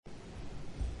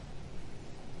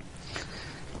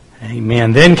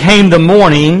Amen. Then came the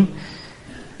morning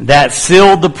that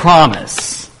sealed the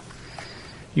promise.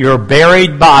 Your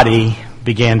buried body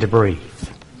began to breathe.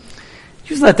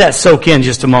 Just let that soak in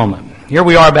just a moment. Here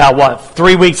we are about,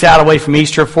 3 weeks out away from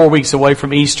Easter, 4 weeks away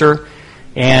from Easter.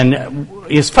 And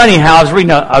it's funny how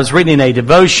I was reading a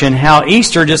devotion, how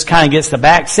Easter just kind of gets the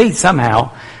back seat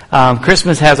somehow.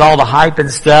 Christmas has all the hype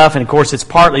and stuff, and of course it's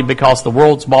partly because the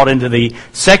world's bought into the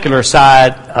secular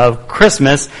side of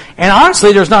Christmas. And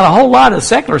honestly, there's not a whole lot of the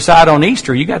secular side on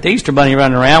Easter. You got the Easter bunny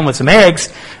running around with some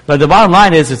eggs, but the bottom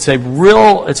line is it's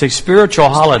a spiritual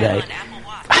holiday.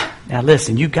 Now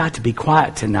listen, you got to be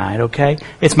quiet tonight, okay?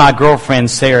 It's my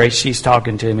girlfriend Sarah. She's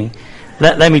talking to me.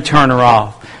 Let me turn her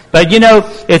off. But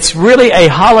it's really a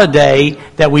holiday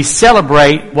that we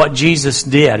celebrate what Jesus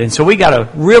did. And so we got to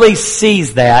really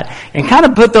seize that and kind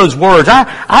of put those words.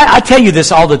 I tell you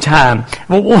this all the time.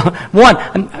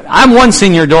 I'm one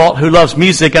senior adult who loves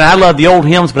music, and I love the old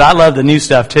hymns, but I love the new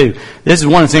stuff too. This is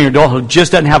one senior adult who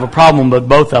just doesn't have a problem with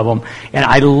both of them. And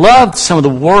I loved some of the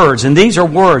words, and these are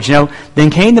words, Then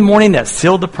came the morning that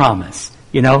sealed the promise.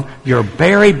 Your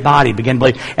buried body began to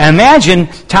believe. And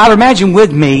imagine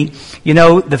with me,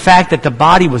 the fact that the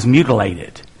body was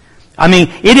mutilated. I mean,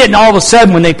 it didn't all of a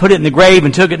sudden when they put it in the grave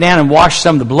and took it down and washed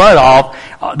some of the blood off,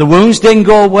 the wounds didn't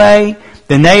go away,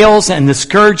 the nails and the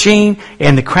scourging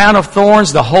and the crown of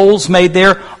thorns, the holes made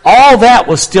there, all that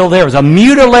was still there. It was a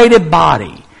mutilated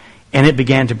body, and it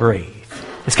began to breathe.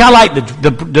 It's kind of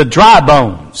like the dry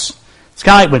bones. It's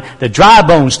kind of like when the dry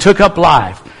bones took up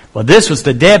life. Well, this was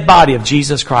the dead body of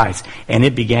Jesus Christ, and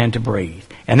it began to breathe.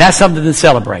 And that's something to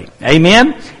celebrate.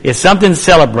 Amen? It's something to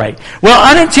celebrate.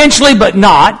 Well, unintentionally, but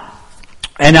not.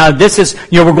 And this is,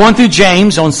 we're going through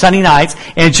James on Sunday nights,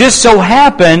 and it just so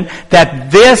happened that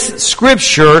this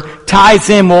scripture ties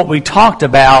in what we talked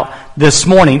about this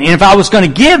morning. And if I was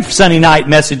going to give Sunday night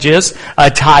messages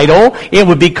a title, it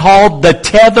would be called The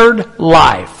Tethered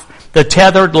Life. The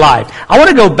tethered life. I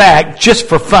want to go back just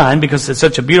for fun, because it's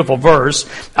such a beautiful verse,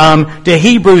 to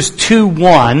Hebrews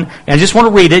 2:1. And I just want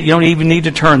to read it. You don't even need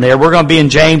to turn there. We're going to be in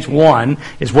James 1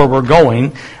 is where we're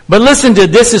going. But listen to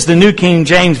this is the New King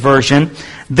James Version.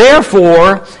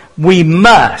 Therefore, we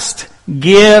must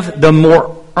give the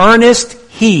more earnest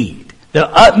heed, the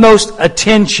utmost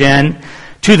attention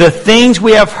to the things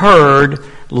we have heard,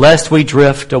 lest we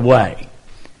drift away.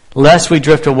 Lest we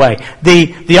drift away.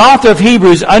 The author of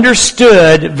Hebrews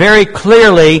understood very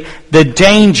clearly the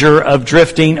danger of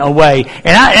drifting away.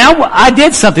 And I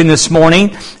did something this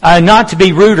morning, not to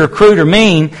be rude or crude or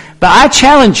mean, but I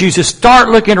challenge you to start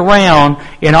looking around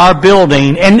in our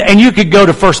building. And you could go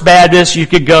to First Baptist, you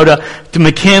could go to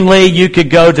McKinley, you could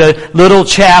go to Little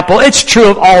Chapel. It's true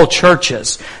of all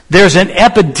churches. There's an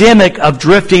epidemic of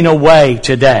drifting away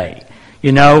today.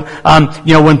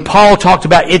 When Paul talked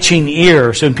about itching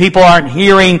ears, when people aren't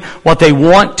hearing what they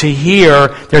want to hear,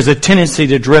 there's a tendency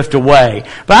to drift away.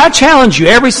 But I challenge you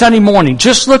every Sunday morning,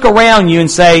 just look around you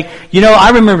and say, I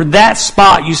remember that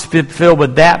spot used to be filled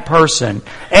with that person.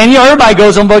 And everybody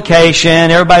goes on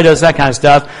vacation, everybody does that kind of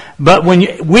stuff. But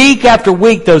when week after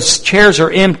week those chairs are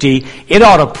empty, it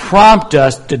ought to prompt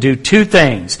us to do two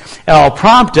things. It ought to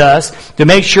prompt us to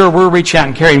make sure we're reaching out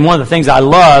and caring. One of the things I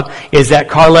love is that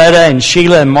Carletta and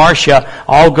Sheila and Marcia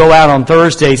all go out on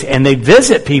Thursdays and they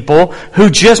visit people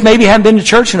who just maybe haven't been to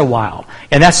church in a while.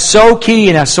 And that's so key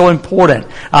and that's so important.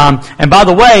 And by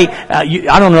the way,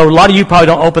 I don't know, a lot of you probably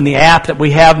don't open the app that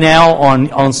we have now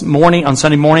on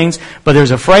Sunday mornings, but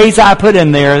there's a phrase I put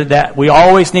in there that we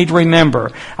always need to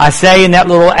remember. I say in that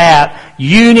little app,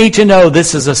 you need to know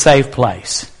this is a safe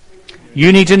place.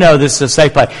 You need to know this is a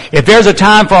safe place. If there's a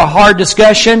time for a hard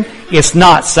discussion, it's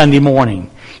not Sunday morning.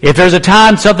 If there's a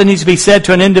time something needs to be said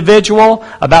to an individual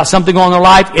about something going on in their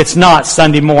life, it's not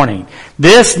Sunday morning.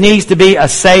 This needs to be a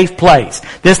safe place.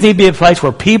 This needs to be a place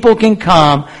where people can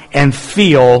come and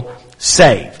feel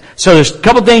safe. So there's a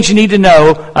couple things you need to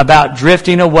know about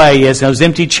drifting away is those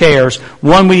empty chairs.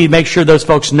 One, we need to make sure those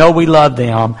folks know we love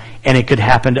them, and it could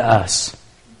happen to us.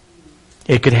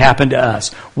 It could happen to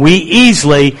us. We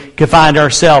easily could find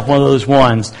ourselves one of those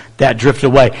ones that drift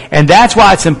away. And that's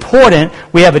why it's important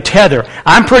we have a tether.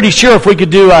 I'm pretty sure if we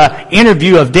could do an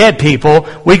interview of dead people,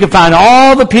 we could find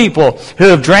all the people who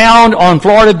have drowned on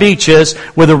Florida beaches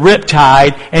with a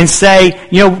riptide and say,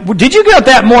 did you get up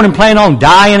that morning planning on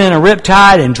dying in a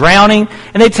riptide and drowning?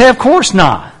 And they'd say, of course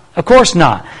not. Of course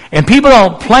not. And people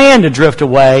don't plan to drift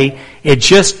away. It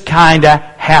just kind of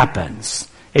happens.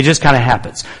 It just kind of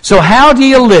happens. So how do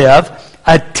you live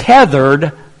a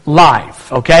tethered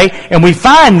life? Okay? And we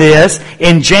find this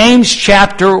in James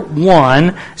chapter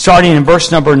 1, starting in verse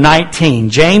number 19.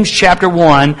 James chapter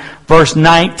 1, verse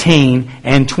 19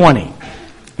 and 20.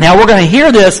 Now, we're going to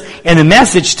hear this in the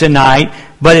message tonight,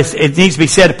 but it needs to be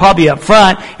said probably up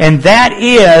front, and that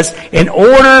is, in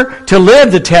order to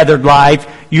live the tethered life,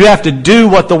 you have to do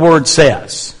what the Word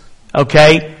says.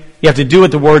 Okay? You have to do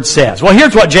what the Word says. Well,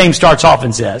 here's what James starts off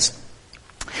and says.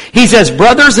 He says,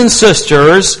 brothers and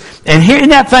sisters, and here, isn't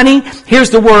that funny? Here's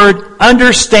the word,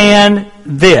 understand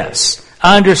this.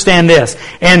 Understand this.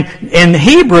 And in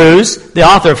Hebrews, the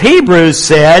author of Hebrews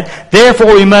said,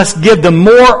 therefore we must give the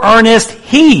more earnest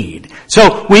heed.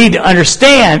 So we need to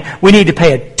understand, we need to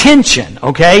pay attention,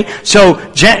 okay? So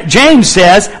James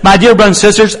says, my dear brothers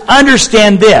and sisters,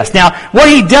 understand this. Now, what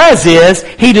he does is,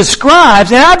 he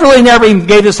describes, and I really never even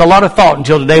gave this a lot of thought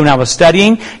until today when I was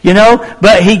studying,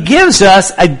 but he gives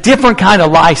us a different kind of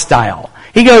lifestyle.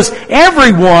 He goes, how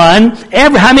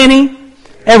many?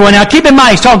 Everyone. Now keep in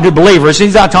mind, he's talking to believers.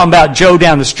 He's not talking about Joe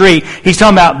down the street. He's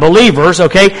talking about believers,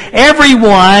 okay?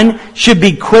 Everyone should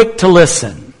be quick to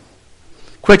listen.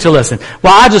 Quick to listen.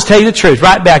 Well, I'll just tell you the truth.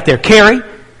 Right back there. Carrie,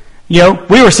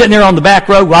 we were sitting there on the back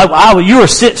row. You were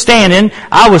standing.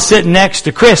 I was sitting next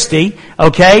to Christy,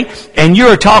 okay? And you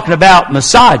were talking about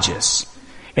massages.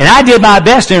 And I did my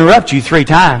best to interrupt you 3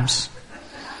 times.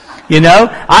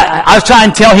 I was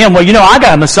trying to tell him, I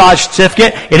got a massage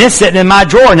certificate and it's sitting in my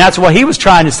drawer, and that's what he was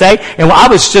trying to say. And I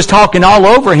was just talking all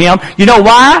over him. You know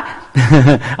why?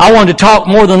 I wanted to talk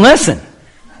more than listen.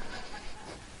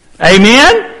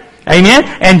 Amen? Amen?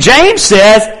 And James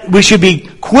says we should be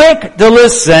quick to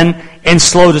listen and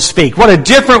slow to speak. What a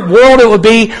different world it would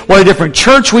be. What a different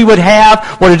church we would have.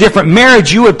 What a different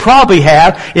marriage you would probably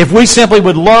have if we simply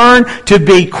would learn to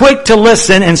be quick to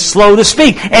listen and slow to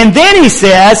speak. And then he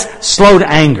says, slow to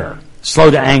anger.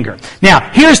 Slow to anger. Now,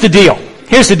 here's the deal.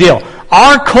 Here's the deal.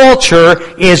 Our culture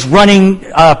is running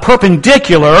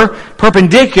perpendicular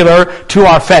to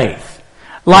our faith.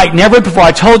 Like never before.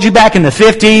 I told you back in the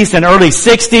 50s and early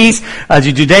 60s,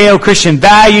 the Judeo-Christian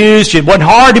values, it wasn't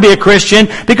hard to be a Christian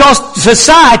because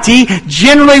society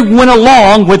generally went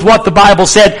along with what the Bible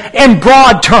said in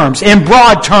broad terms.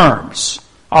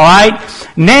 Alright?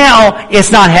 Now,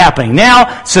 it's not happening.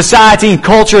 Now, society and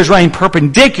culture is running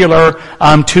perpendicular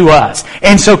to us.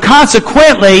 And so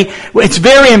consequently, it's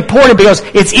very important because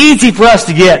it's easy for us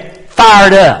to get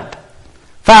fired up.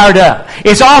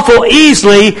 It's awful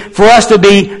easily for us to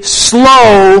be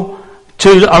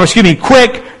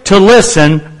quick to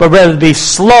listen, but rather to be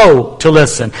slow to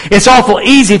listen. It's awful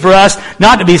easy for us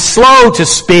not to be slow to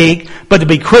speak, but to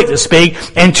be quick to speak.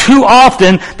 And too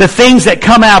often, the things that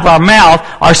come out of our mouth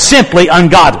are simply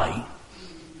ungodly.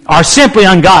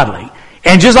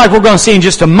 And just like we're going to see in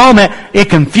just a moment, it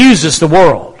confuses the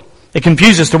world. And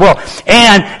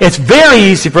it's very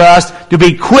easy for us to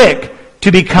be quick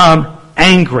to become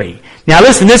angry. Now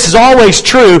listen, this is always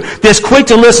true. This quick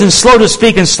to listen, slow to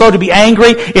speak, and slow to be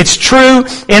angry. It's true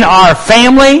in our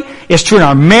family. It's true in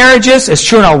our marriages. It's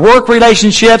true in our work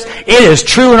relationships. It is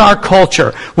true in our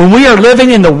culture. When we are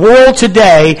living in the world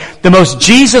today, the most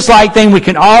Jesus-like thing we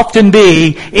can often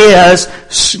be is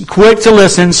quick to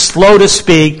listen, slow to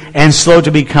speak, and slow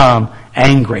to become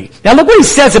angry. Now look what he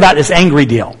says about this angry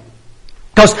deal.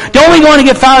 Because don't we want to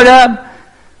get fired up?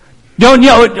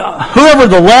 Whoever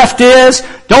the left is,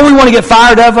 don't we want to get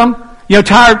fired of them?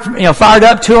 Fired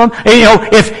up to them? And,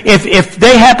 if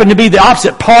they happen to be the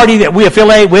opposite party that we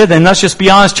affiliate with, and let's just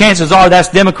be honest, chances are that's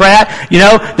Democrat,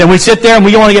 then we sit there and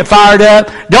we want to get fired up.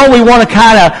 Don't we want to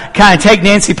kind of take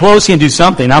Nancy Pelosi and do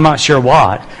something? I'm not sure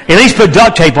what. At least put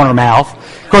duct tape on her mouth.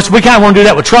 Of course, we kind of want to do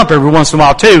that with Trump every once in a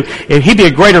while, too. He'd be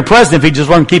a greater president if he just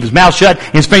wanted to keep his mouth shut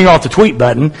and his finger off the tweet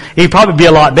button. He'd probably be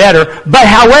a lot better. But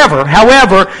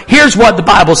however, here's what the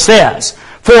Bible says.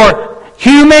 For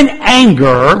human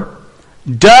anger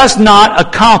does not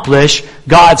accomplish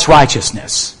God's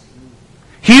righteousness.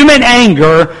 Human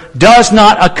anger does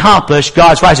not accomplish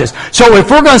God's righteousness. So if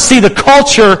we're going to see the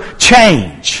culture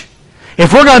change,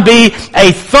 if we're going to be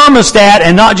a thermostat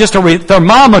and not just a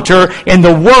thermometer in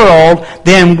the world,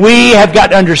 then we have got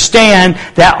to understand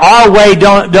that our way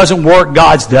doesn't work,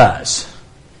 God's does.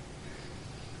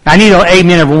 I need an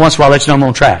amen every once in a while to let you know I'm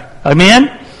on track.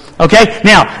 Amen? Okay?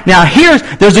 Now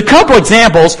there's a couple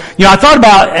examples. I thought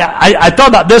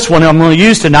about this one I'm going to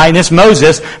use tonight, and it's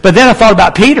Moses, but then I thought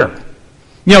about Peter.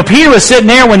 Peter was sitting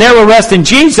there when they were arresting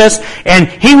Jesus, and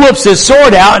he whips his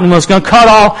sword out and was going to cut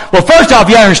off. Well, first off,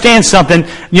 you understand something.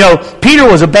 Peter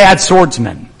was a bad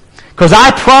swordsman. Because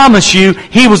I promise you,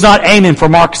 he was not aiming for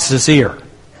Marcus's ear.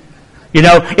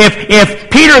 If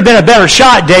Peter had been a better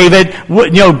shot, David,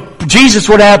 Jesus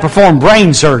would have performed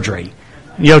brain surgery,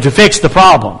 to fix the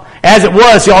problem. As it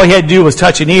was, all he had to do was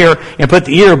touch an ear and put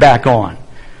the ear back on.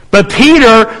 But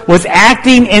Peter was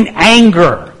acting in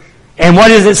anger. And what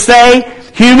does it say?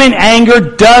 human anger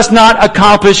does not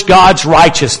accomplish God's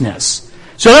righteousness.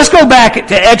 So let's go back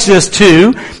to Exodus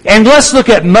 2, and let's look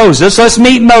at Moses. Let's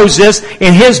meet Moses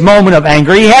in his moment of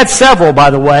anger. He had several, by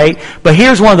the way, but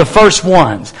here's one of the first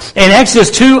ones. In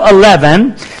Exodus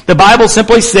 2:11, the Bible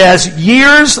simply says,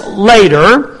 years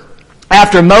later,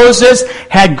 after Moses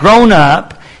had grown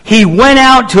up, he went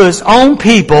out to his own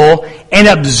people and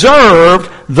observed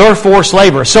their forced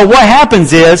labor. So what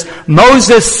happens is,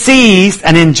 Moses sees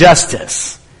an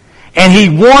injustice. And he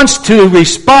wants to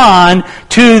respond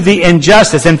to the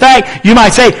injustice. In fact, you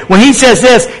might say, when he says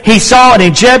this, he saw an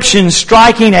Egyptian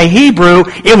striking a Hebrew,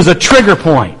 it was a trigger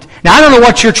point. Now, I don't know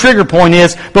what your trigger point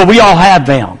is, but we all have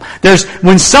them.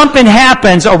 When something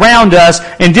happens around us,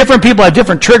 and different people have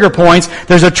different trigger points,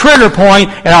 there's a trigger point,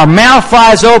 and our mouth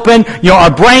flies open,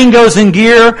 our brain goes in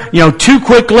gear, too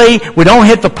quickly, we don't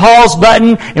hit the pause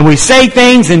button, and we say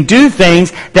things and do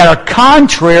things that are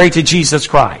contrary to Jesus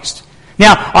Christ.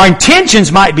 Now, our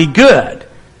intentions might be good.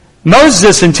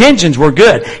 Moses' intentions were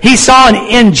good. He saw an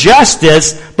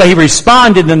injustice, but he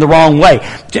responded in the wrong way.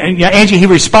 Angie, he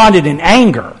responded in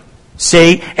anger.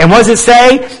 See? And what does it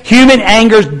say? Human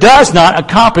anger does not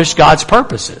accomplish God's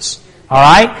purposes.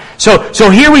 Alright?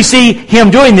 So here we see him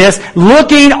doing this,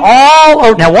 looking all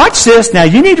over. Now watch this. Now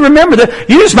you need to remember that.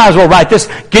 You just might as well write this.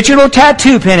 Get your little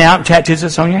tattoo pen out and tattoo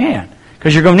this on your hand,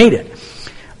 because you're going to need it.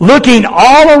 Looking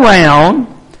all around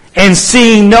and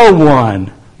seeing no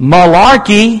one.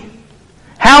 Malarkey.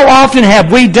 How often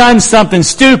have we done something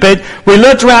stupid, we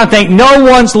looked around and think no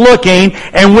one's looking,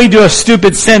 and we do a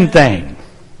stupid sin thing?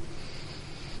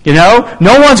 No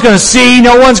one's going to see,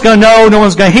 no one's going to know, no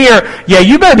one's going to hear. Yeah,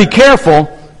 you better be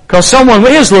careful, because someone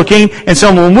is looking, and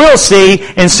someone will see,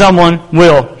 and someone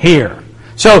will hear.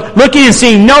 So, looking and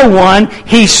seeing no one,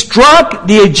 he struck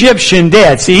the Egyptian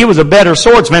dead. See, he was a better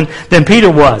swordsman than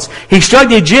Peter was. He struck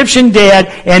the Egyptian dead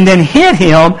and then hit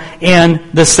him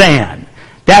in the sand.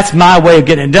 That's my way of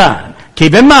getting it done.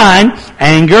 Keep in mind,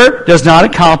 anger does not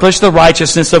accomplish the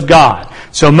righteousness of God.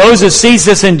 So Moses sees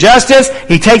this injustice.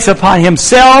 He takes upon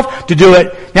himself to do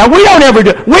it. Now, we don't ever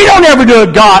do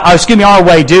it our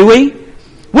way, do we?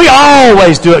 We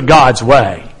always do it God's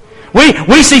way.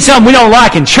 We see something we don't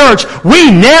like in church,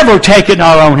 we never take it in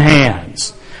our own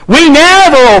hands. We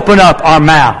never open up our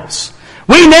mouths.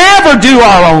 We never do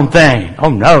our own thing. Oh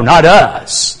no, not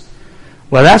us.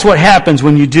 Well, that's what happens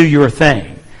when you do your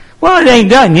thing. Well, it ain't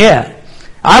done yet.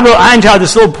 I entitled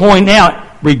this little point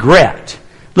now, regret.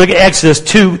 Look at Exodus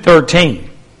 2:13.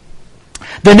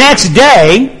 The next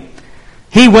day,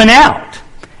 he went out,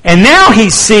 and now he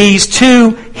sees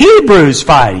two Hebrews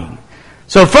fighting.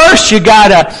 So first you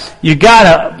got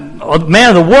a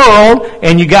man of the world,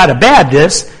 and you got a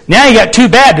Baptist. Now you got two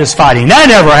Baptists fighting. That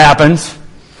never happens.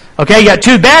 Okay, you got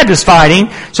two Baptists fighting.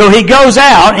 So he goes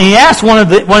out and he asks one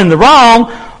in the wrong,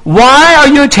 "Why are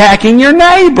you attacking your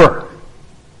neighbor?"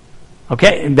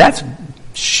 Okay, and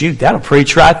that'll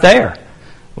preach right there.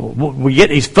 We get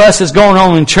these fusses going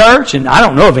on in church, and I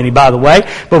don't know of any, by the way,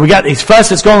 but we got these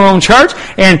fusses going on in church,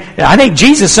 and I think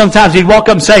Jesus sometimes he'd walk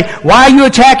up and say, "Why are you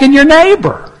attacking your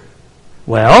neighbor?"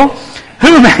 Well,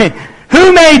 who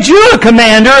made you a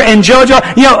commander and judge? Isn't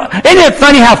it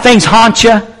funny how things haunt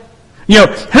you?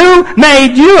 Who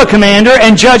made you a commander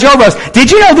and judge over us?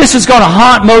 Did you know this is going to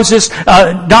haunt Moses,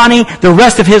 Donnie, the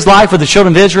rest of his life with the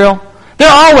children of Israel? They're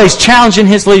always challenging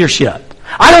his leadership.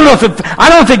 I don't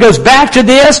know if it goes back to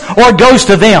this or it goes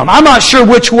to them. I'm not sure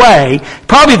which way.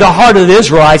 Probably the heart of the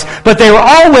Israelites, but they were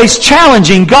always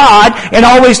challenging God and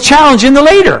always challenging the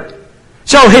leader.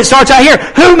 So it starts out here.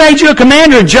 Who made you a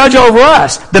commander and judge over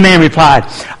us? The man replied,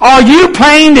 "Are you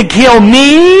planning to kill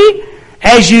me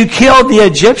as you killed the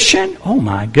Egyptian?" Oh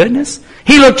my goodness.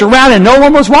 He looked around and no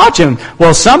one was watching.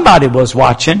 Well, somebody was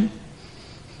watching.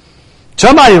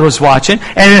 Somebody was watching.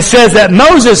 And it says that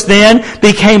Moses then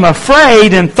became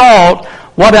afraid and thought,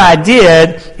 "What I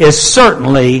did is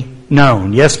certainly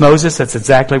known." Yes, Moses, that's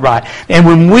exactly right. And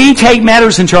when we take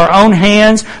matters into our own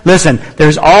hands, listen,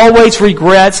 there's always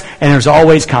regrets and there's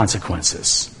always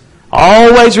consequences.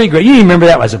 Always regret. You remember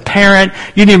that as a parent.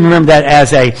 You didn't remember that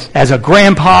as a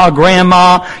grandpa,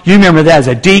 grandma. You remember that as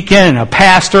a deacon and a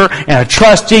pastor and a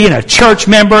trustee and a church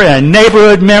member and a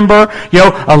neighborhood member.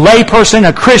 A lay person,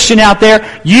 a Christian out there.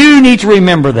 You need to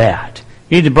remember that.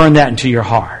 You need to burn that into your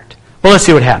heart. Well, let's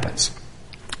see what happens.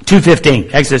 2:15,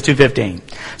 Exodus 2:15.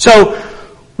 So,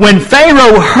 when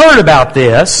Pharaoh heard about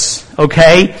this,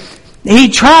 he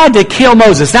tried to kill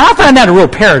Moses. Now, I find that a real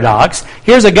paradox.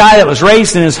 Here's a guy that was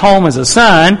raised in his home as a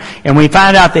son, and we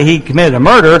find out that he committed a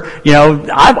murder.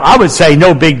 I would say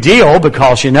no big deal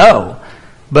because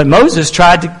But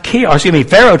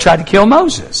Pharaoh tried to kill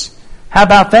Moses. How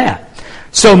about that?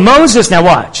 So Moses, now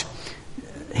watch.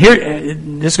 Here,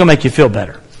 this is going to make you feel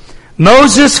better.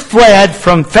 Moses fled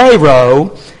from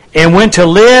Pharaoh and went to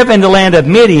live in the land of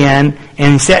Midian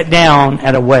and sat down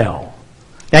at a well.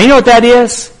 Now you know what that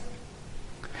is?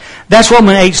 That's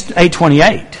Romans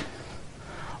 8:28.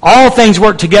 All things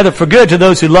work together for good to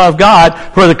those who love God,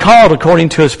 who are the called according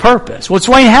to His purpose. Well,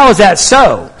 Swain, how is that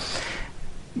so?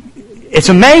 It's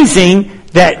amazing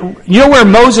that, you know where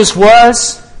Moses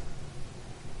was?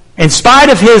 In spite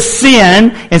of his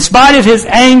sin, in spite of his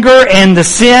anger and the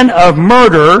sin of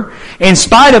murder, in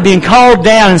spite of being called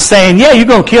down and saying, yeah, you're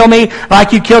going to kill me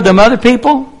like you killed them other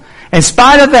people, in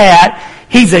spite of that,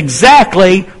 he's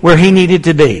exactly where he needed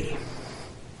to be.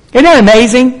 Isn't that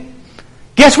amazing?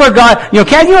 Guess where God, you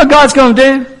know what God's going to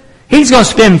do? He's going to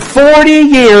spend 40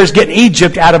 years getting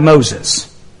Egypt out of Moses.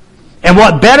 And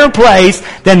what better place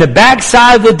than the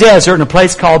backside of the desert in a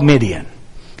place called Midian?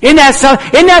 Isn't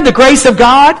that the grace of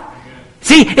God?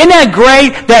 See, isn't that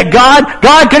great that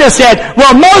God could have said,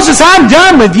 well, Moses, I'm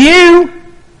done with you.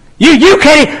 You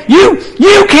can't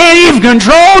even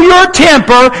control your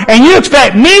temper, and you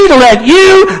expect me to let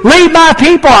you lead my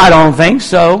people? I don't think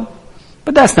so.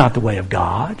 But that's not the way of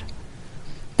God.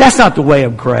 That's not the way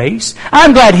of grace.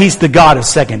 I'm glad He's the God of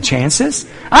second chances.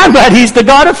 I'm glad He's the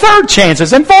God of third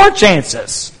chances and fourth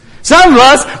chances. Some of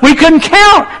us, we couldn't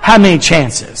count how many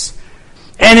chances.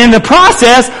 And in the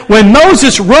process, when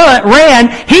Moses ran,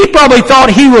 he probably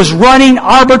thought he was running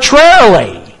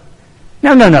arbitrarily.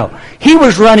 No. He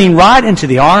was running right into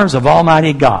the arms of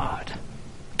Almighty God.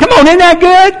 Come on, isn't that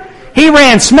good? He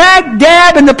ran smack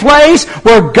dab in the place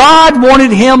where God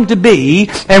wanted him to be,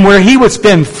 and where he would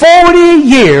spend 40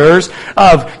 years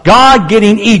of God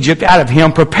getting Egypt out of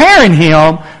him, preparing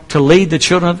him to lead the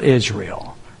children of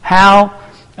Israel. How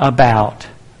about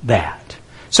that?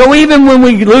 So even when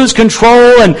we lose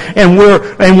control and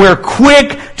we're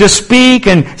quick to speak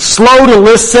and slow to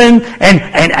listen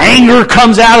and anger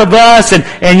comes out of us and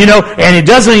it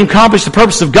doesn't even accomplish the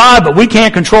purpose of God, but we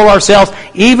can't control ourselves,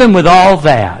 even with all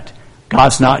that,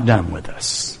 God's not done with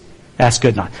us. That's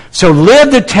good enough. So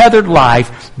live the tethered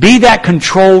life. Be that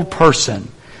controlled person.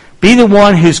 Be the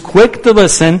one who's quick to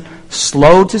listen,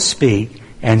 slow to speak,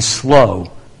 and slow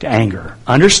to anger.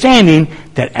 Understanding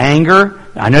that anger,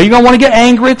 I know you're going to want to get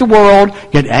angry at the world,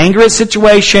 get angry at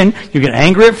situation, you get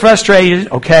angry at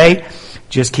frustrated, okay?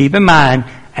 Just keep in mind,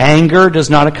 anger does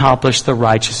not accomplish the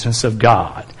righteousness of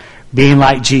God. Being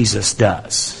like Jesus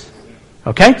does.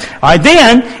 Okay? Alright,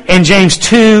 then, in James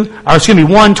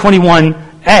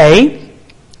 1:21a,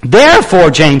 therefore,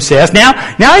 James says, now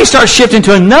he starts shifting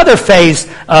to another phase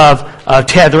of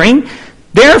tethering.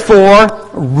 Therefore,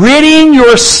 ridding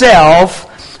yourself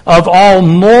of all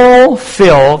moral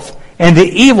filth and the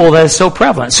evil that is so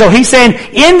prevalent. So he's saying,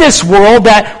 in this world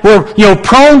that we're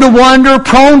prone to wander,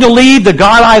 prone to leave the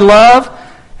God I love,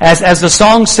 as the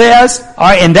song says, all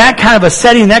right, in that kind of a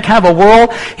setting, that kind of a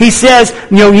world, he says,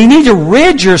 you need to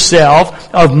rid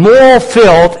yourself of moral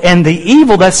filth and the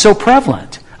evil that's so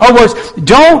prevalent. In other words,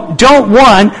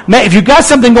 if you've got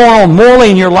something going on morally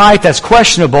in your life that's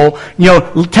questionable,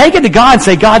 take it to God and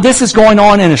say, God, this is going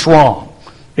on and it's wrong.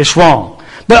 It's wrong.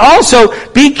 But also,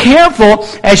 be careful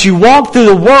as you walk through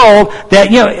the world that,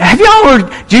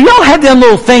 do y'all have them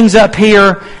little things up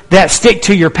here that stick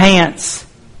to your pants?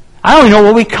 I don't even know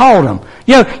what we call them.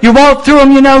 You walk through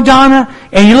them, Donna,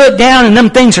 and you look down and them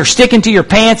things are sticking to your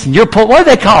pants and what are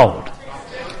they called?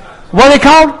 What are they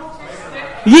called?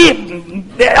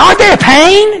 Aren't they a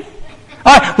pain?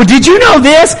 All right, well, did you know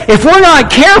this? If we're not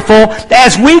careful,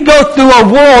 as we go through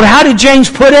our world, how did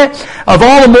James put it? Of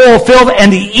all the moral filth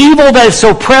and the evil that is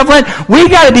so prevalent, we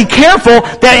got to be careful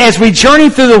that as we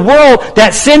journey through the world,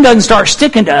 that sin doesn't start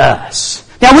sticking to us.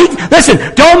 Now, listen,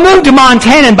 don't move to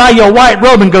Montana and buy you a white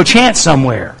robe and go chant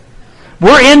somewhere.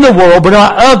 We're in the world, but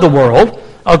not of the world.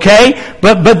 Okay?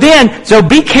 But then, so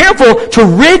be careful to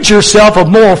rid yourself of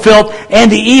moral filth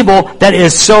and the evil that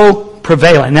is so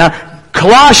prevalent. Now,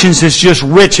 Colossians is just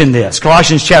rich in this.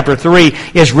 Colossians chapter 3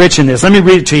 is rich in this. Let me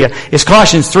read it to you. It's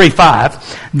Colossians 3:5.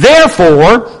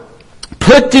 Therefore,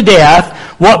 put to death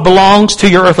what belongs to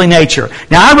your earthly nature.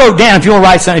 Now, I wrote down, if you want to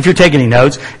write something, if you're taking any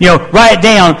notes, write it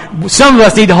down. Some of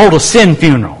us need to hold a sin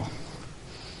funeral.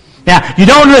 Now, you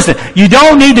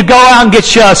don't need to go out and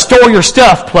get a store your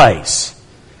stuff place.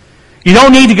 You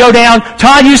don't need to go down.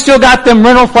 Todd, you still got them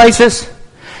rental places?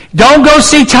 Don't go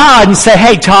see Todd and say,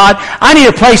 hey, Todd, I need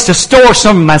a place to store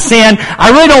some of my sin. I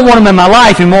really don't want them in my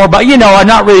life anymore, but I'm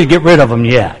not ready to get rid of them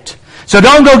yet. So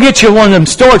don't go get you one of them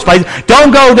storage places.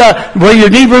 Don't go to where you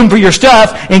need room for your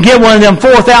stuff and get one of them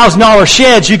 $4,000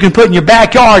 sheds you can put in your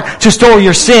backyard to store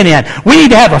your sin in. We need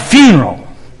to have a funeral.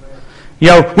 We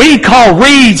need to call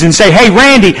Reeds and say, hey,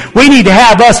 Randy, we need to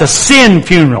have us a sin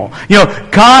funeral.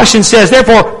 Colossians says,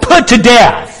 therefore, put to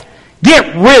death.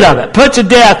 Get rid of it. Put to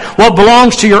death what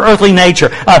belongs to your earthly nature.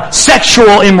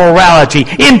 Sexual immorality,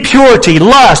 impurity,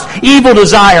 lust, evil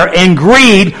desire, and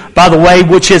greed, by the way,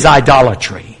 which is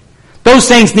idolatry. Those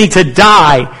things need to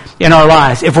die in our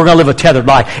lives if we're going to live a tethered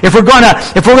life. If we're going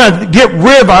to get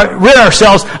rid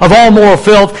ourselves of all moral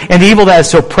filth and evil that is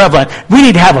so prevalent, we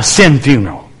need to have a sin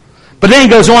funeral. But then he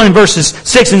goes on in verses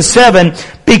 6 and 7,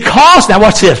 now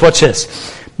watch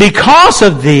this. Because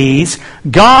of these,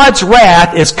 God's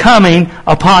wrath is coming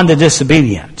upon the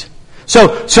disobedient.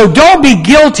 So don't be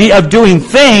guilty of doing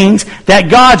things that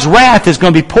God's wrath is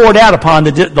going to be poured out upon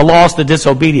the lost, the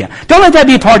disobedient. Don't let that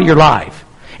be a part of your life.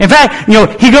 In fact,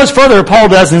 he goes further, Paul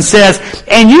does, and says,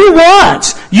 and you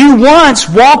once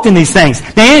walked in these things.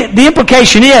 Now, the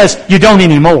implication is you don't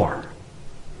anymore.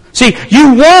 See,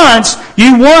 you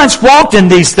once walked in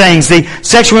these things, the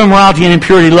sexual immorality and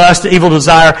impurity, lust, evil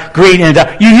desire, greed, and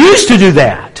you used to do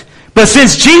that. But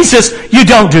since Jesus, you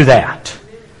don't do that.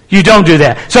 You don't do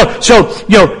that. So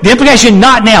the implication,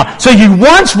 not now. So you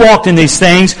once walked in these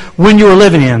things when you were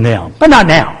living in them. But not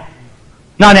now.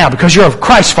 Not now, because you're a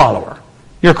Christ follower.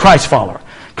 You're a Christ follower.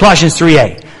 Colossians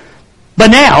 3:8.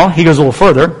 But now, he goes a little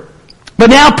further, but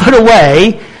now put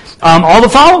away all the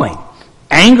following.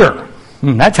 Anger.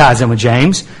 That ties in with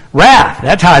James. Wrath.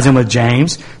 That ties in with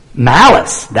James.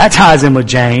 Malice. That ties in with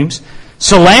James.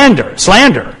 Slander.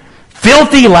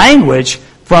 Filthy language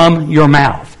from your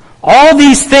mouth. All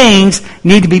these things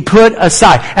need to be put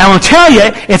aside. And I'm going to tell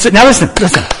you, now listen.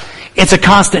 It's a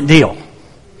constant deal.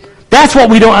 That's what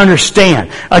we don't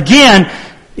understand. Again,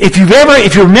 if you've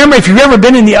ever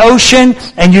been in the ocean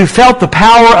and you felt the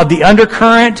power of the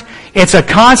undercurrent, it's a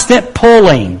constant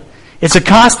pulling. It's a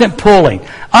constant pulling.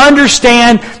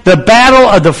 Understand the battle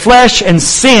of the flesh and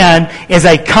sin is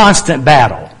a constant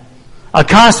battle. A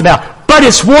constant battle. But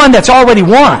it's one that's already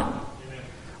won.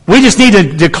 We just need to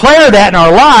declare that in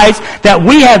our lives that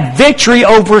we have victory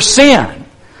over sin.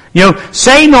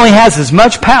 Satan only has as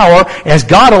much power as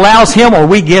God allows him or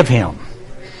we give him.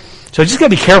 So you just got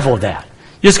to be careful of that.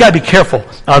 You just got to be careful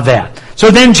of that.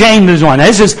 So then James moves on. Now,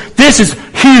 this is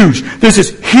huge. This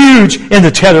is huge in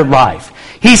the tethered life.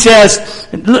 He says,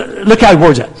 look how he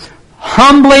words it.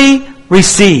 Humbly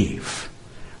receive,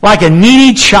 like a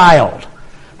needy child.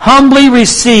 Humbly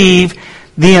receive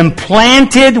the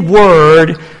implanted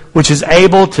word which is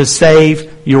able to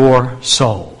save your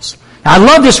souls. Now, I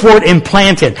love this word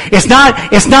implanted. It's not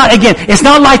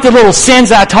like the little sins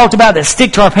that I talked about that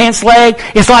stick to our pants leg.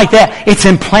 It's like that. It's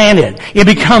implanted. It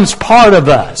becomes part of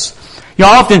us.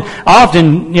 I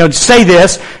often say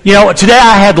this, today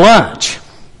I had lunch.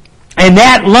 And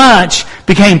that lunch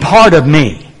became part of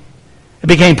me. It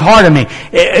became part of me.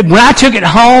 When I took it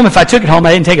home, I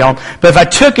didn't take it home, but if I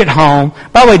took it home,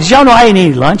 by the way, did y'all know I didn't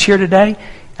eat lunch here today?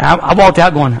 I walked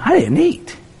out going, I didn't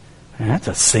eat. That's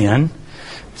a sin.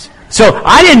 So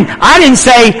I didn't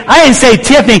say,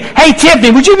 Tiffany, hey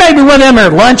Tiffany, would you make me one of them or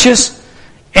lunches?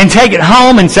 And take it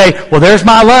home and say, well, there's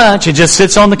my lunch. It just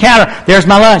sits on the counter. There's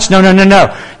my lunch. No. In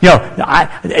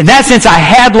that sense, I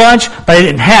had lunch, but I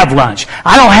didn't have lunch.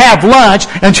 I don't have lunch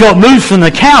until it moves from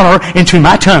the counter into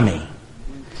my tummy.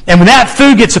 And when that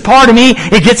food gets a part of me,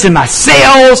 it gets in my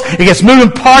cells. It gets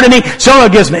moving part of me. Some of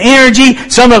it gives me energy.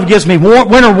 Some of it gives me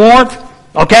winter warmth.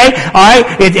 Okay? All right?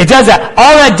 It does that.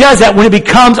 All that does that when it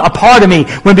becomes a part of me,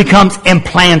 when it becomes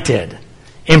implanted.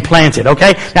 Implanted.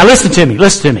 Okay? Now listen to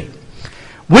me.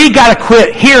 We got to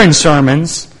quit hearing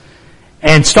sermons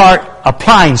and start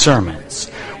applying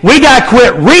sermons. We got to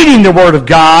quit reading the Word of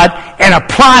God and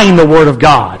applying the Word of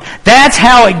God. That's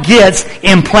how it gets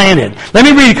implanted. Let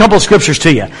me read a couple of scriptures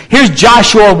to you. Here's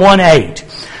Joshua 1:8.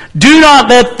 Do not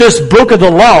let this book of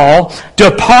the law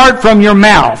depart from your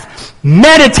mouth.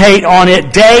 Meditate on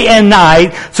it day and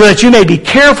night so that you may be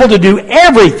careful to do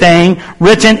everything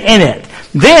written in it.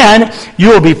 Then you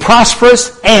will be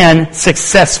prosperous and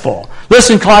successful.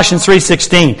 Listen, Colossians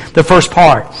 3:16, the first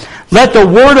part. Let the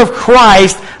word of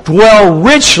Christ dwell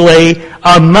richly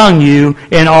among you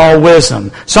in all wisdom.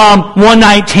 Psalm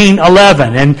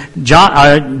 119:11.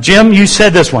 And Jim, you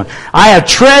said this one. I have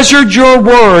treasured your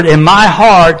word in my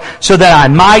heart so that I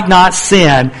might not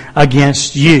sin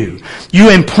against you. You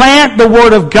implant the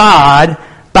word of God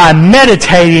by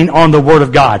meditating on the Word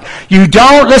of God. You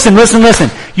don't, listen.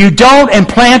 You don't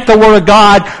implant the Word of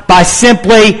God by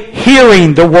simply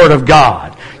hearing the Word of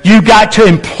God. You got to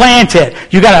implant it.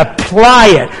 You got to apply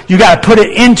it. You got to put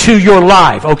it into your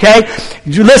life, okay?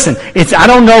 Listen, I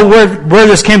don't know where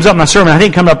this comes up in my sermon. I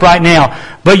think it comes up right now.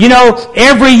 But you know,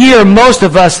 every year most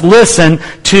of us listen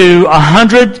to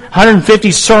 100,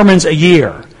 150 sermons a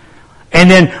year. And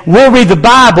then we'll read the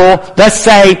Bible, let's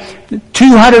say,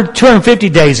 200, 250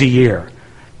 days a year.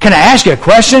 Can I ask you a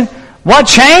question? What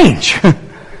changed?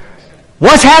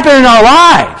 What's happened in our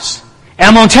lives? And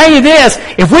I'm going to tell you this: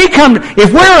 if we're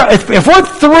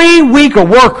 3-weeker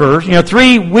workers, you know, if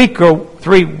we go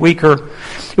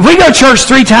to church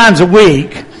 3 times a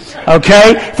week,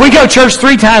 okay, if we go to church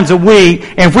 3 times a week,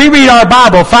 and if we read our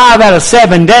Bible 5 out of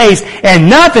 7 days, and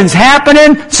nothing's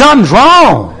happening, something's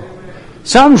wrong.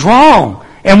 Something's wrong.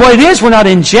 And what it is, we're not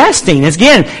ingesting.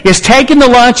 It's taking the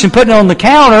lunch and putting it on the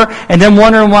counter and then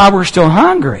wondering why we're still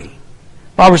hungry.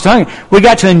 We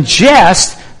got to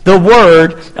ingest the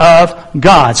Word of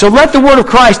God. So let the Word of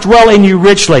Christ dwell in you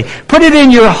richly. Put it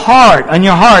in your heart,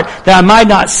 that I might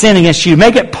not sin against you.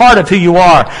 Make it part of who you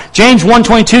are. James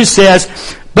 1:22 says,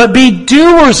 but be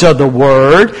doers of the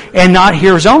Word and not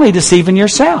hearers only, deceiving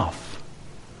yourself.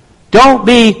 Don't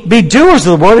be doers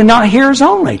of the Word and not hearers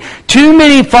only. Too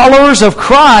many followers of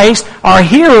Christ are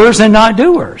hearers and not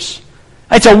doers.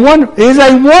 It is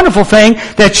a wonderful thing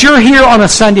that you're here on a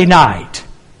Sunday night.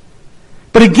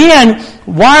 But again,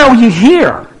 why are you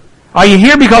here? Are you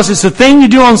here because it's the thing you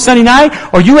do on Sunday night?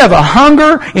 Or you have a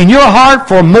hunger in your heart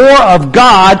for more of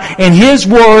God and His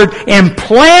Word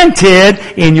implanted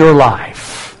in your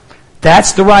life?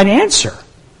 That's the right answer.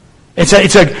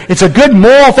 It's a good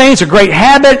moral thing. It's a great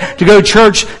habit to go to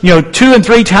church, 2 and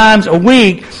 3 times a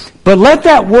week. But let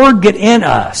that Word get in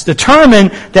us. Determine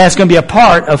that it's going to be a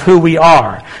part of who we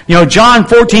are. John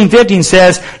 14:15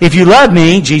 says, if you love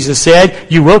me, Jesus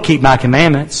said, you will keep my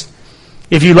commandments.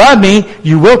 If you love me,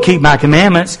 you will keep my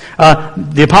commandments.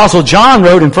 The Apostle John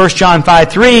wrote in 1 John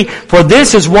 5:3, for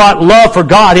this is what love for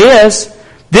God is.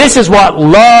 This is what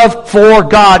love for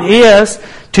God is,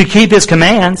 to keep His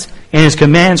commands. And His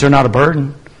commands are not a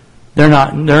burden. They're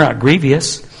not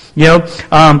grievous.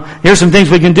 Here's some things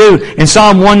we can do. In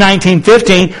Psalm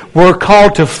 119:15, we're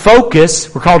called to focus.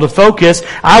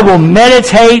 I will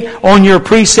meditate on your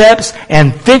precepts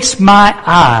and fix my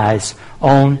eyes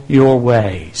on your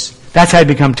ways. That's how you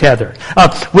become tethered.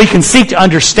 We can seek to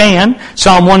understand.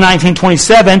 Psalm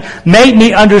 119:27, make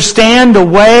me understand the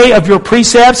way of your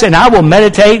precepts, and I will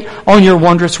meditate on your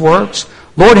wondrous works.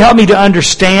 Lord, help me to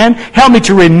understand. Help me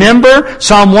to remember.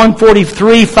 Psalm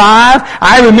 143:5.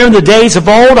 I remember the days of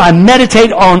old. I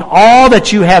meditate on all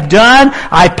that you have done.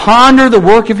 I ponder the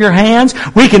work of your hands.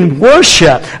 We can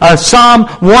worship. Psalm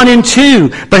 1 and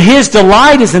 2. But his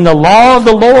delight is in the law of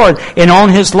the Lord, and on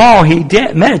his law he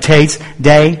meditates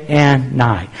day and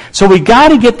night. So we got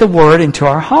to get the Word into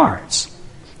our hearts.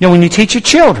 When you teach your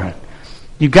children,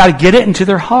 you've got to get it into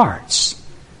their hearts.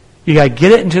 You got to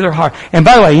get it into their heart. And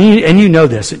by the way, and you know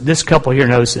this couple here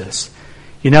knows this.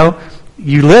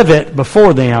 You live it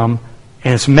before them,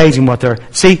 and it's amazing what they're...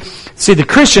 See, the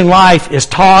Christian life is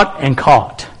taught and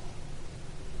caught.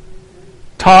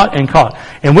 Taught and caught.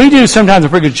 And we do sometimes a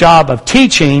pretty good job of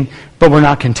teaching, but we're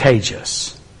not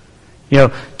contagious.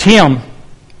 Tim,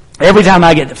 every time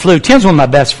I get the flu, Tim's one of my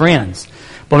best friends.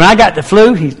 But when I got the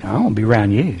flu, I won't be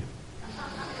around you.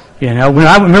 When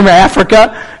I remember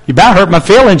Africa, you about hurt my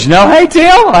feelings, Hey,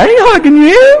 Tim, I ain't hugging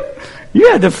you.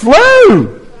 You had the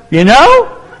flu,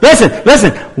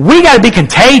 Listen, we got to be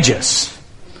contagious.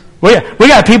 We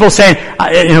got people saying,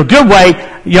 in a good way,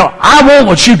 I want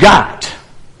what you got.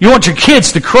 You want your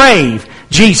kids to crave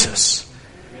Jesus.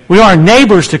 We want our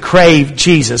neighbors to crave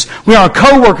Jesus. We want our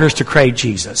co-workers to crave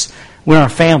Jesus. We want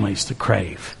our families to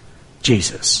crave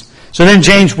Jesus. So then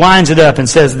James winds it up and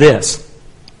says this.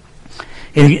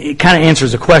 It kind of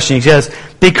answers the question. He says,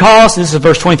 this is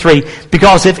verse 23,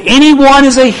 because if anyone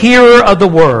is a hearer of the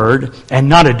word and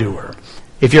not a doer,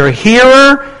 if you're a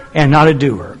hearer and not a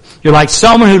doer, you're like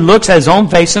someone who looks at his own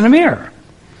face in a mirror.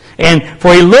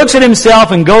 For he looks at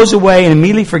himself and goes away and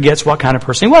immediately forgets what kind of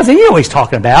person he was. And you know what he's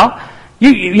talking about.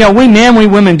 We men, we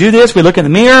women do this. We look in the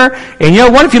mirror, and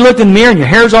what if you looked in the mirror and your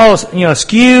hair's all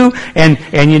askew,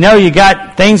 and you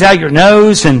got things out your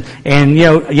nose, and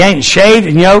you ain't shaved,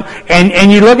 and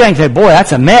you look at it and say, boy,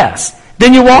 that's a mess.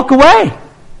 Then you walk away,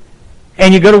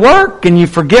 and you go to work, and you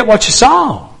forget what you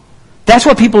saw. That's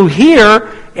what people who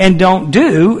hear and don't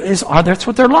do that's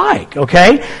what they're like.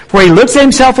 Okay, where he looks at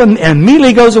himself and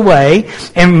immediately goes away,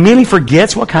 and immediately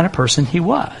forgets what kind of person he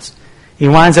was. He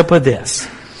winds up with this.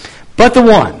 But the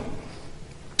one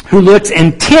who looks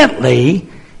intently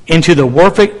into the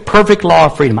perfect law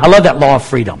of freedom. I love that law of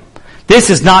freedom. This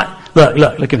is not,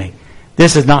 look at me.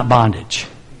 This is not bondage.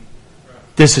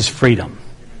 this is freedom.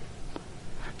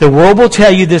 The world will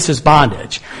tell you this is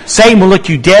bondage. Satan will look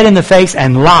you dead in the face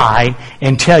and lie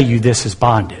and tell you this is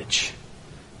bondage.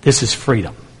 This is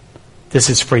freedom. This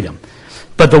is freedom.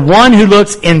 But the one who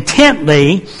looks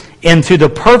intently into the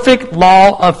perfect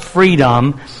law of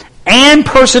freedom and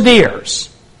perseveres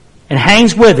and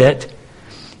hangs with it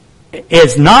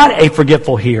is not a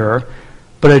forgetful hearer,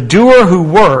 but a doer who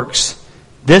works.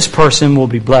 This person will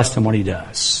be blessed in what he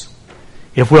does.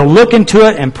 If we'll look into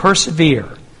it and persevere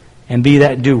and be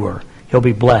that doer, he'll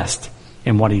be blessed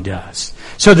in what he does.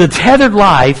 So the tethered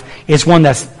life is one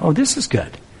that's, this is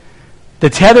good. The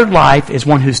tethered life is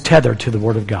one who's tethered to the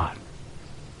Word of God.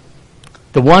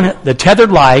 The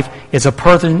tethered life is a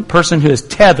person who is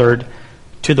tethered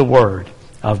to the Word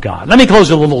of God. Let me close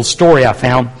with a little story I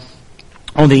found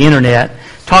on the internet,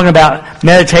 talking about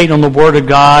meditating on the Word of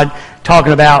God,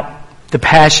 talking about the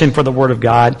passion for the Word of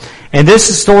God. And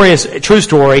this story is a true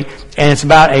story, and it's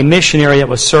about a missionary that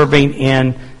was serving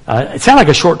in, it sounded like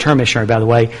a short-term missionary, by the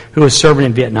way, who was serving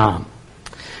in Vietnam.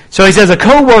 So he says, a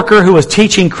co-worker who was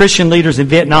teaching Christian leaders in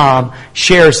Vietnam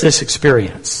shares this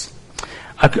experience.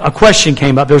 A question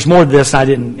came up. There's more to this, and I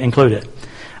didn't include it.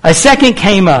 A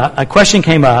question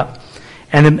came up,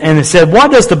 and it said,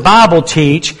 what does the Bible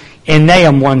teach in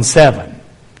Nahum 1:7?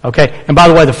 Okay, and by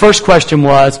the way, the first question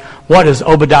was, what does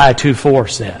Obadiah 2:4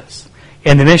 says?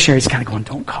 And the missionary's kind of going,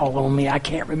 don't call on me, I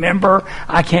can't remember.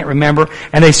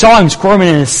 And they saw him squirming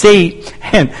in his seat,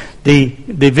 and the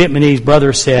Vietnamese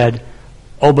brother said,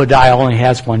 Obadiah only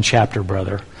has one chapter,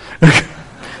 brother.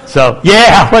 So,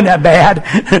 yeah, wasn't that bad?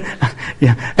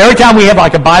 Yeah. Every time we have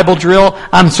like a Bible drill,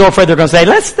 I'm so afraid they're going to say,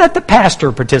 let's let the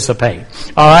pastor participate.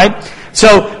 All right?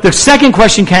 So, the second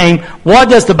question came, what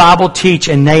does the Bible teach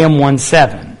in Nahum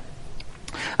 1:7?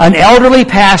 An elderly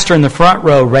pastor in the front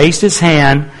row raised his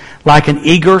hand like an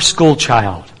eager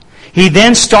schoolchild. He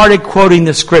then started quoting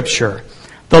the scripture.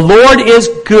 The Lord is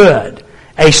good,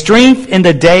 a strength in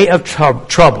the day of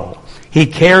trouble. He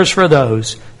cares for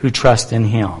those who trust in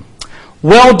Him.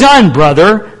 Well done,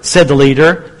 brother, said the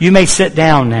leader. You may sit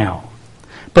down now.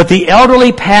 But the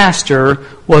elderly pastor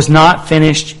was not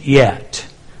finished yet.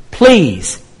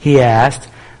 Please, he asked,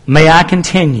 may I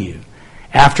continue?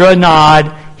 After a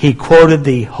nod, he quoted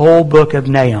the whole book of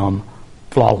Nahum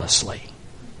flawlessly.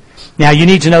 Now, you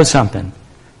need to know something.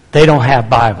 They don't have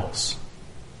Bibles.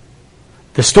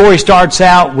 The story starts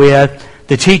out with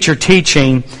the teacher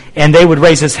teaching, and they would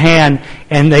raise his hand,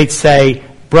 and they'd say,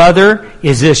 brother,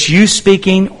 is this you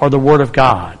speaking or the Word of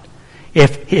God?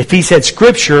 If he said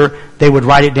Scripture, they would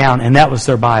write it down, and that was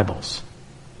their Bibles.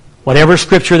 Whatever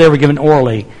Scripture they were given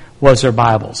orally was their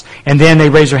Bibles. And then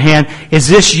they raise their hand, is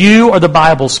this you or the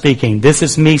Bible speaking? This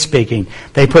is me speaking.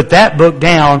 They put that book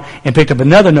down and picked up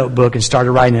another notebook and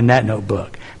started writing in that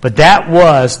notebook. But that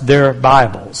was their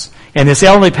Bibles. And this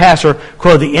elderly pastor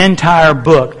quoted the entire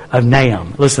book of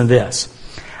Nahum. Listen to this.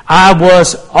 I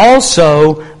was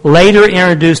also later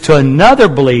introduced to another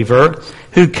believer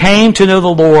who came to know the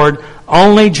Lord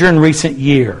only during recent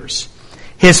years.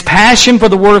 His passion for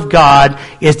the Word of God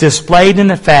is displayed in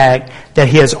the fact that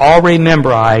he has already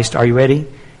memorized, are you ready?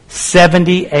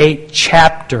 78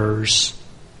 chapters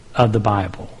of the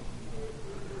Bible.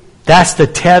 That's the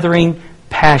tethering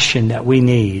passion that we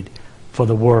need for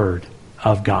the Word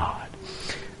of God.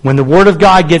 When the Word of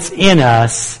God gets in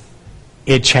us,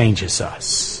 it changes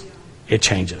us. It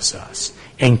changes us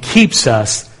and keeps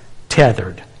us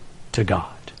tethered to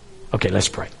God. Okay, let's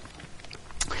pray.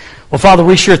 Well, Father,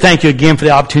 we sure thank you again for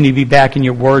the opportunity to be back in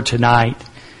your Word tonight.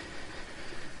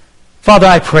 Father,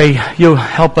 I pray you'll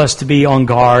help us to be on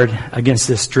guard against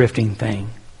this drifting thing.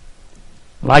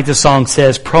 Like the song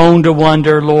says, prone to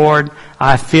wonder, Lord,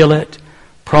 I feel it,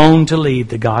 prone to leave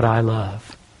the God I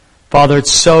love. Father,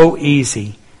 it's so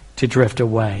easy to drift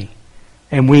away,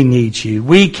 and we need you.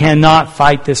 We cannot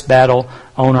fight this battle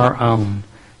on our own.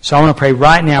 So I want to pray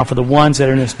right now for the ones that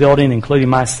are in this building, including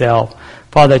myself,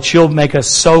 Father, that you'll make us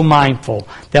so mindful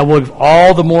that we'll give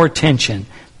all the more attention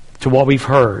to what we've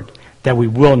heard, that we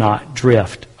will not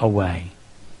drift away.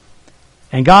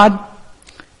 And God,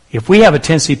 if we have a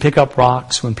tendency to pick up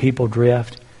rocks when people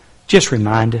drift, just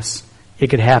remind us it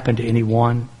could happen to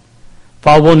anyone.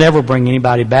 Father, we'll never bring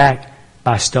anybody back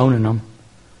by stoning them,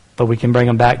 but we can bring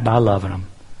them back by loving them.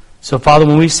 So, Father,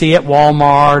 when we see at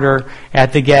Walmart or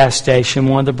at the gas station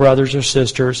one of the brothers or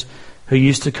sisters who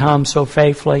used to come so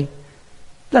faithfully,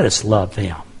 let us love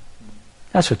them.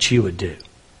 That's what you would do.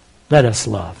 Let us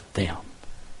love them.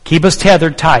 Keep us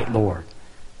tethered tight, Lord.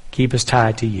 Keep us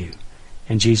tied to you.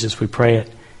 In Jesus, we pray it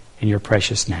in your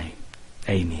precious name.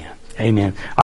 Amen. Amen.